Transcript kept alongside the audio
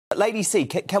Lady C,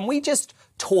 can we just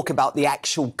talk about the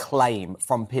actual claim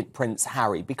from Prince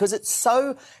Harry? Because it's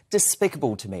so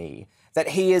despicable to me that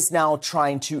he is now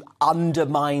trying to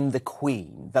undermine the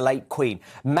Queen, the late Queen,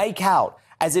 make out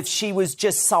as if she was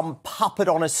just some puppet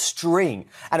on a string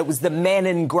and it was the men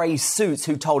in grey suits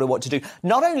who told her what to do.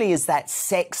 Not only is that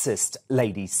sexist,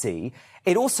 Lady C,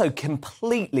 it also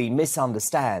completely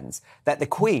misunderstands that the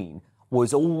Queen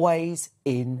was always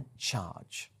in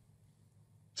charge.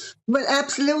 Well,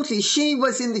 absolutely. She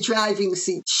was in the driving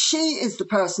seat. She is the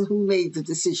person who made the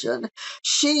decision.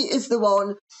 She is the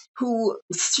one who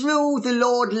threw the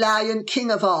Lord Lion King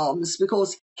of Arms,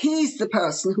 because he's the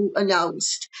person who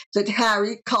announced that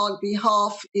Harry can't be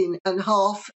half in and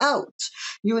half out.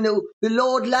 You know, the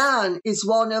Lord Lion is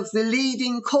one of the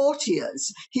leading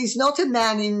courtiers. He's not a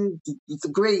man in the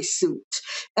grey suit.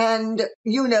 And,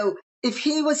 you know, if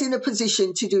he was in a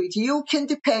position to do it, you can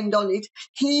depend on it.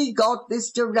 He got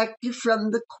this directly from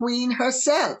the Queen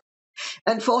herself.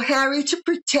 And for Harry to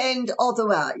pretend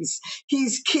otherwise, he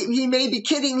may be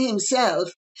kidding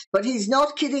himself, but he's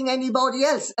not kidding anybody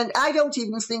else. And I don't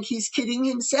even think he's kidding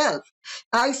himself.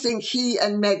 I think he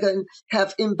and Meghan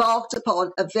have embarked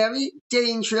upon a very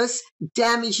dangerous,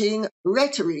 damaging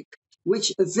rhetoric,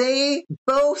 which they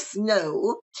both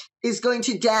know is going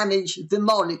to damage the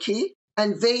monarchy,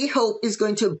 and they hope is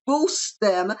going to boost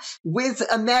them with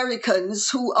Americans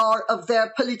who are of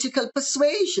their political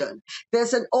persuasion.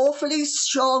 There's an awfully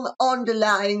strong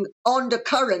underlying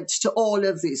undercurrent to all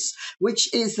of this,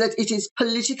 which is that it is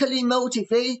politically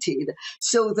motivated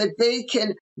so that they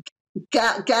can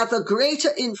gather greater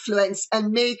influence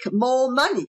and make more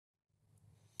money.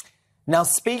 Now,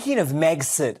 speaking of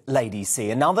Megxit, Lady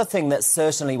C, another thing that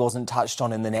certainly wasn't touched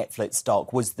on in the Netflix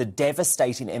doc was the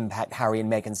devastating impact Harry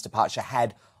and Meghan's departure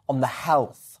had on the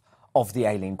health of the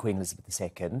ailing Queen Elizabeth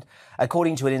II.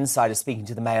 According to an insider speaking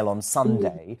to the Mail on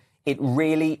Sunday, it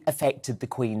really affected the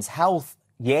Queen's health.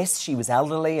 Yes, she was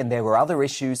elderly and there were other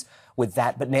issues with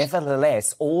that, but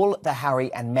nevertheless, all the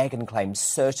Harry and Meghan claims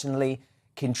certainly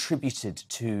contributed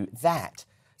to that.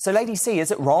 So, Lady C,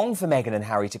 is it wrong for Meghan and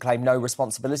Harry to claim no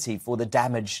responsibility for the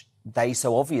damage they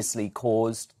so obviously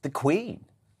caused the Queen?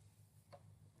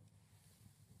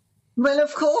 Well,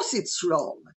 of course it's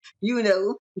wrong. You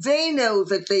know, they know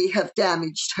that they have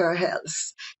damaged her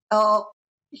health.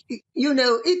 You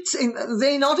know,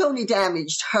 they not only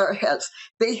damaged her health,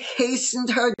 they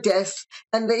hastened her death,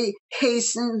 and they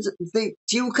hastened the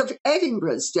Duke of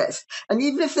Edinburgh's death. And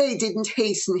even if they didn't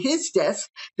hasten his death,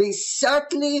 they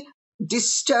certainly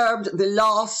disturbed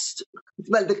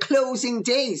the closing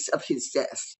days of his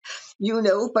death, you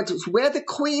know. But where the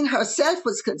Queen herself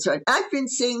was concerned, I've been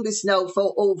saying this now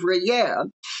for over a year,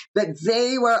 that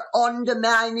they were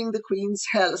undermining the Queen's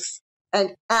health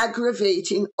and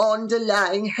aggravating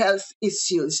underlying health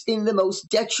issues in the most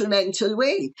detrimental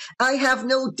way. I have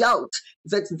no doubt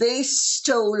that they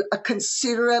stole a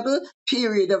considerable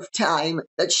period of time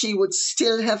that she would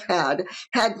still have had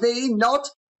they not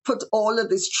put all of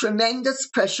this tremendous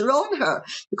pressure on her.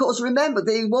 Because remember,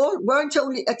 they weren't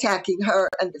only attacking her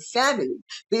and the family,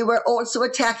 they were also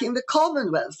attacking the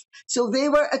Commonwealth. So they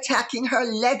were attacking her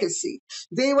legacy.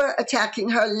 They were attacking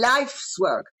her life's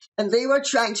work, and they were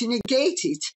trying to negate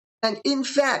it. And in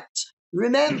fact,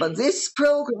 remember, this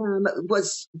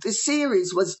the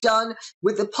series was done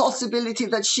with the possibility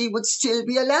that she would still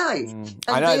be alive.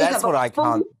 I know, that's what I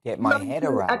can't get my head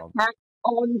around.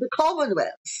 On the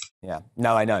Commonwealth. Yeah,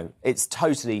 no, I know. It's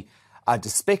totally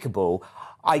despicable.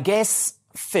 I guess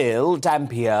Phil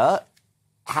Dampier,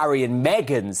 Harry and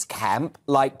Meghan's camp,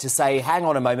 like to say, hang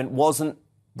on a moment, wasn't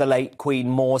the late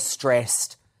Queen more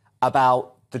stressed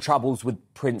about the troubles with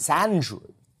Prince Andrew?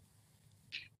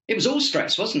 It was all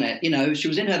stress, wasn't it? You know, she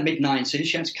was in her mid-90s.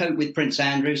 She had to cope with Prince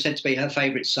Andrew, said to be her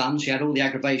favourite son. She had all the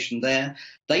aggravation there.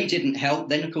 They didn't help.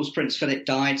 Then, of course, Prince Philip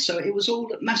died. So it was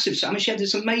all massive. I mean, she had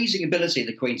this amazing ability,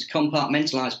 the Queen, to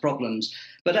compartmentalise problems.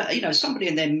 But, you know, somebody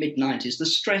in their mid-90s, the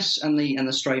stress and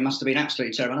the strain must have been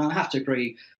absolutely terrible. And I have to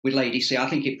agree with Lady C. I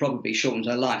think it probably shortened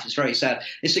her life. It's very sad.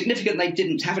 It's significant they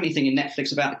didn't have anything in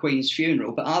Netflix about the Queen's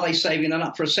funeral, but are they saving that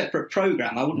up for a separate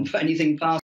programme? I wouldn't put anything past